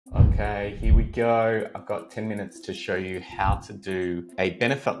Okay, here we go. I've got 10 minutes to show you how to do a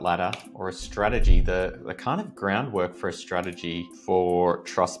benefit ladder or a strategy, the kind of groundwork for a strategy for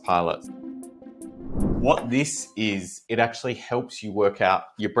TrustPilot. What this is, it actually helps you work out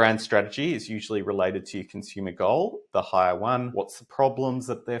your brand strategy is usually related to your consumer goal, the higher one. What's the problems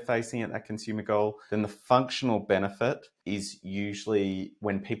that they're facing at that consumer goal? Then the functional benefit is usually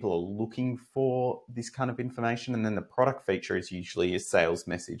when people are looking for this kind of information. And then the product feature is usually a sales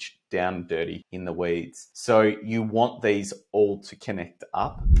message down and dirty in the weeds. So you want these all to connect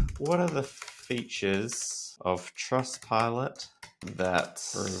up. What are the features of TrustPilot that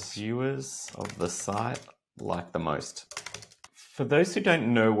reviewers of the site like the most? For those who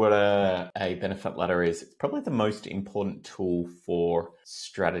don't know what a benefit ladder is, it's probably the most important tool for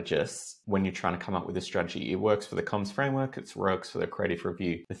strategists when you're trying to come up with a strategy. It works for the comms framework, it works for the creative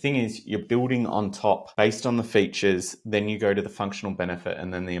review. The thing is, you're building on top based on the features, then you go to the functional benefit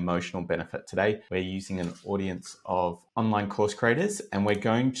and then the emotional benefit. Today, we're using an audience of online course creators, and we're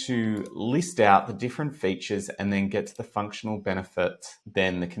going to list out the different features and then get to the functional benefit,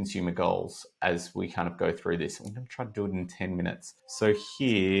 then the consumer goals as we kind of go through this. I'm going to try to do it in 10 minutes. So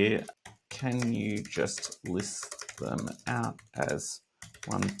here, can you just list them out as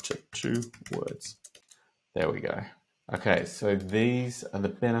 1 to 2 words? There we go. Okay, so these are the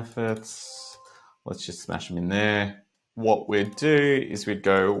benefits. Let's just smash them in there. What we'd do is we'd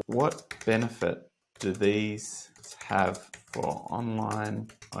go, what benefit do these have for online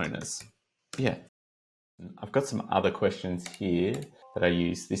owners? Yeah. I've got some other questions here that I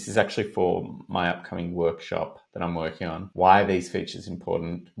use. This is actually for my upcoming workshop that I'm working on. Why are these features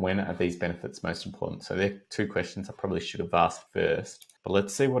important? When are these benefits most important? So they're 2 questions I probably should have asked first, but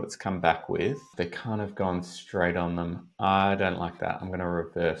let's see what it's come back with. They're kind of gone straight on them. I don't like that. I'm going to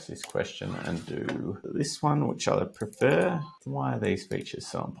reverse this question and do this one, which I prefer. Why are these features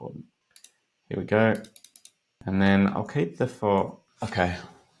so important? Here we go. And then I'll keep the okay.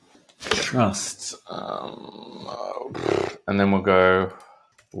 Trust, and then we'll go,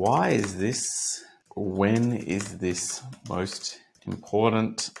 why is this, when is this most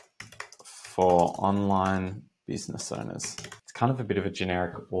important for online business owners? It's kind of a bit of a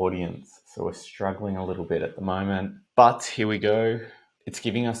generic audience, so we're struggling a little bit at the moment, but here we go. It's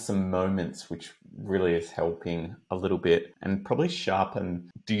giving us some moments, which really is helping a little bit and probably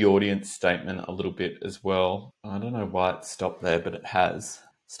sharpen the audience statement a little bit as well. I don't know why it stopped there, but it has.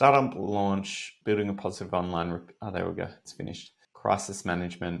 Startup launch, building a positive online, there we go, it's finished. Crisis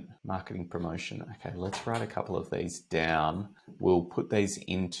management, marketing promotion. Okay, let's write a couple of these down. We'll put these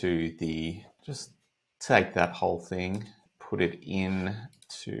into just take that whole thing, put it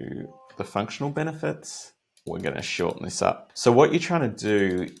into the functional benefits. We're gonna shorten this up. So what you're trying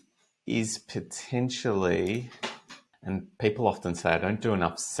to do is potentially, and people often say I don't do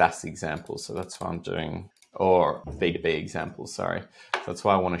enough SaaS examples, so that's why I'm doing, or B2B examples, sorry. So that's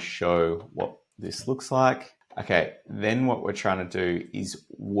why I want to show what this looks like. Okay, then what we're trying to do is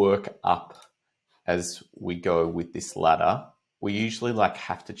work up as we go with this ladder. We usually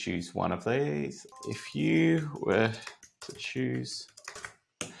have to choose one of these. If you were to choose,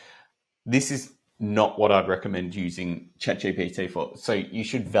 this is not what I'd recommend using ChatGPT for. So you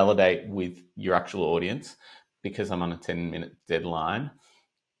should validate with your actual audience. Because I'm on a 10-minute deadline,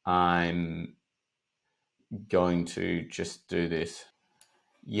 I'm going to just do this.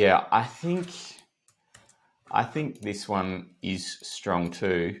 Yeah, I think this one is strong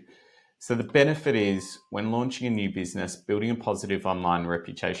too. So the benefit is when launching a new business, building a positive online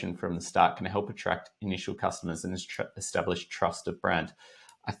reputation from the start can help attract initial customers and establish trust of brand.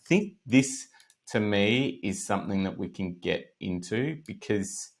 I think this, to me, is something that we can get into,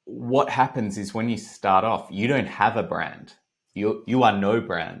 because what happens is when you start off, you don't have a brand. You are no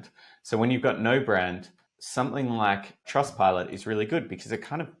brand. So when you've got no brand, something like TrustPilot is really good because it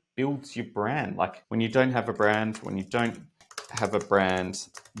kind of builds your brand. Like when you don't have a brand,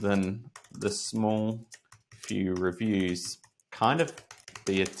 then the small few reviews kind of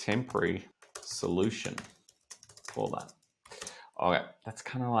be a temporary solution for that. Okay, that's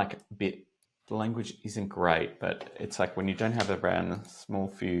kind of like a bit, the language isn't great, but it's like when you don't have a brand, a small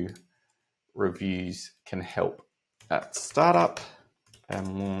few reviews can help at startup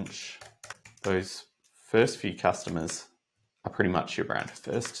and launch. Those first few customers are pretty much your brand.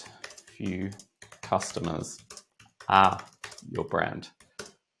 First few customers are your brand.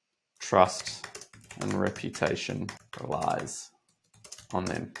 Trust and reputation relies on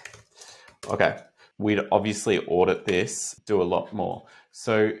them. Okay, we'd obviously audit this, do a lot more.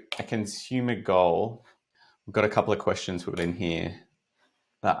 So a consumer goal, we've got a couple of questions within here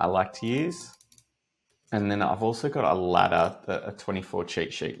that I like to use. And then I've also got a ladder, a 24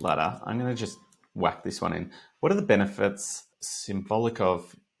 cheat sheet ladder. I'm going to just whack this one in. What are the benefits symbolic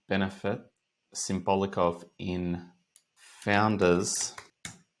of in founders'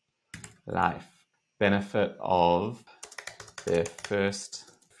 life? Benefit of their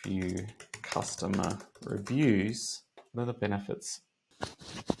first few customer reviews. What are the benefits?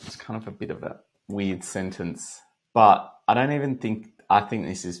 It's kind of a bit of a weird sentence, but I think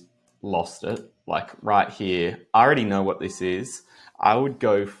this is lost it. Like right here, I already know what this is. I would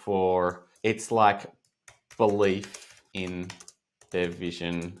go for, it's like belief in their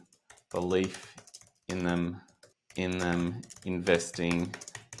vision, belief in them, investing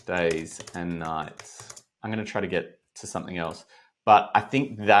days and nights. I'm going to try to get to something else, but I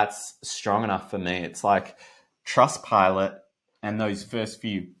think that's strong enough for me. It's like TrustPilot and those first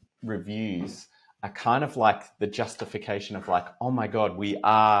few reviews are kind of like the justification of like, oh my God, we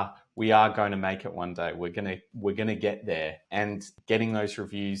are going to make it one day. We're going to get there. And getting those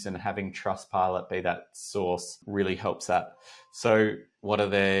reviews and having TrustPilot be that source really helps that. So what are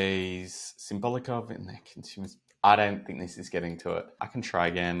these symbolic of in their consumers? I don't think this is getting to it. I can try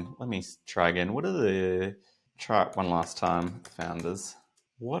again. Let me try again. Try it one last time, founders.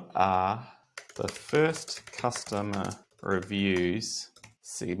 What are the first customer reviews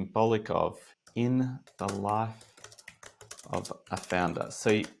symbolic of in the life of a founder?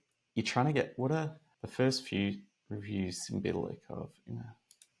 So you're trying to get, what are the first few reviews symbolic of?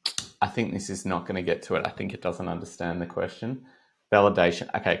 I think this is not going to get to it. I think it doesn't understand the question. Validation.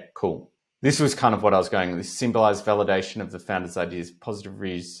 Okay, cool. This was kind of what I was going. This symbolized validation of the founder's ideas. Positive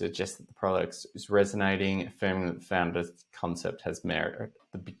reviews suggest that the product is resonating, affirming that the founder's concept has merit.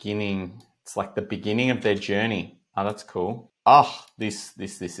 The beginning, it's like the beginning of their journey. Oh, that's cool. Oh, this.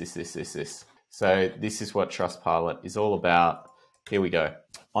 So this is what TrustPilot is all about. Here we go.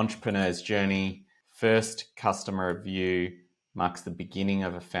 Entrepreneur's journey. First customer review marks the beginning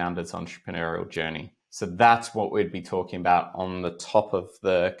of a founder's entrepreneurial journey. So that's what we'd be talking about on the top of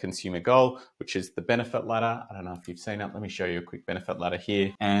the consumer goal, which is the benefit ladder. I don't know if you've seen it. Let me show you a quick benefit ladder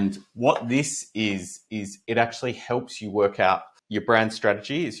here. And what this is it actually helps you work out your brand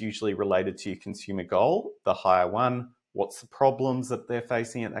strategy is usually related to your consumer goal, the higher one. What's the problems that they're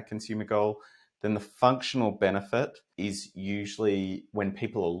facing at that consumer goal? Then the functional benefit is usually when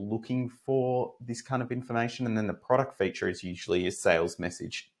people are looking for this kind of information. And then the product feature is usually a sales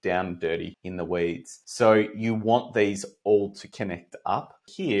message down and dirty in the weeds. So you want these all to connect up.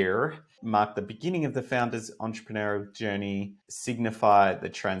 Here, mark the beginning of the founder's entrepreneurial journey, signify the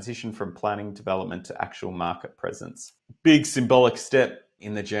transition from planning development to actual market presence. Big symbolic step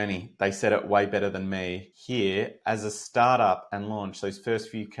in the journey. They said it way better than me. Here, as a startup and launch, those first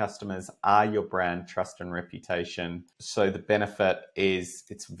few customers are your brand, trust and reputation. So the benefit is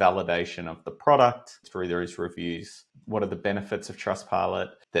it's validation of the product through those reviews. What are the benefits of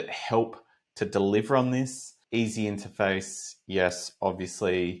TrustPilot that help to deliver on this? Easy interface, yes,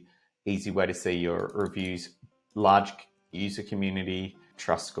 obviously. Easy way to see your reviews, large user community,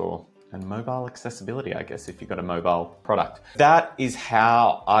 trust score, and mobile accessibility, I guess, if you've got a mobile product. That is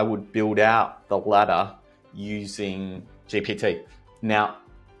how I would build out the ladder using GPT. Now,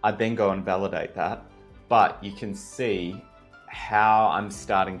 I then go and validate that, but you can see how I'm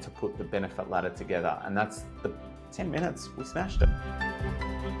starting to put the benefit ladder together. And that's the 10 minutes, we smashed it.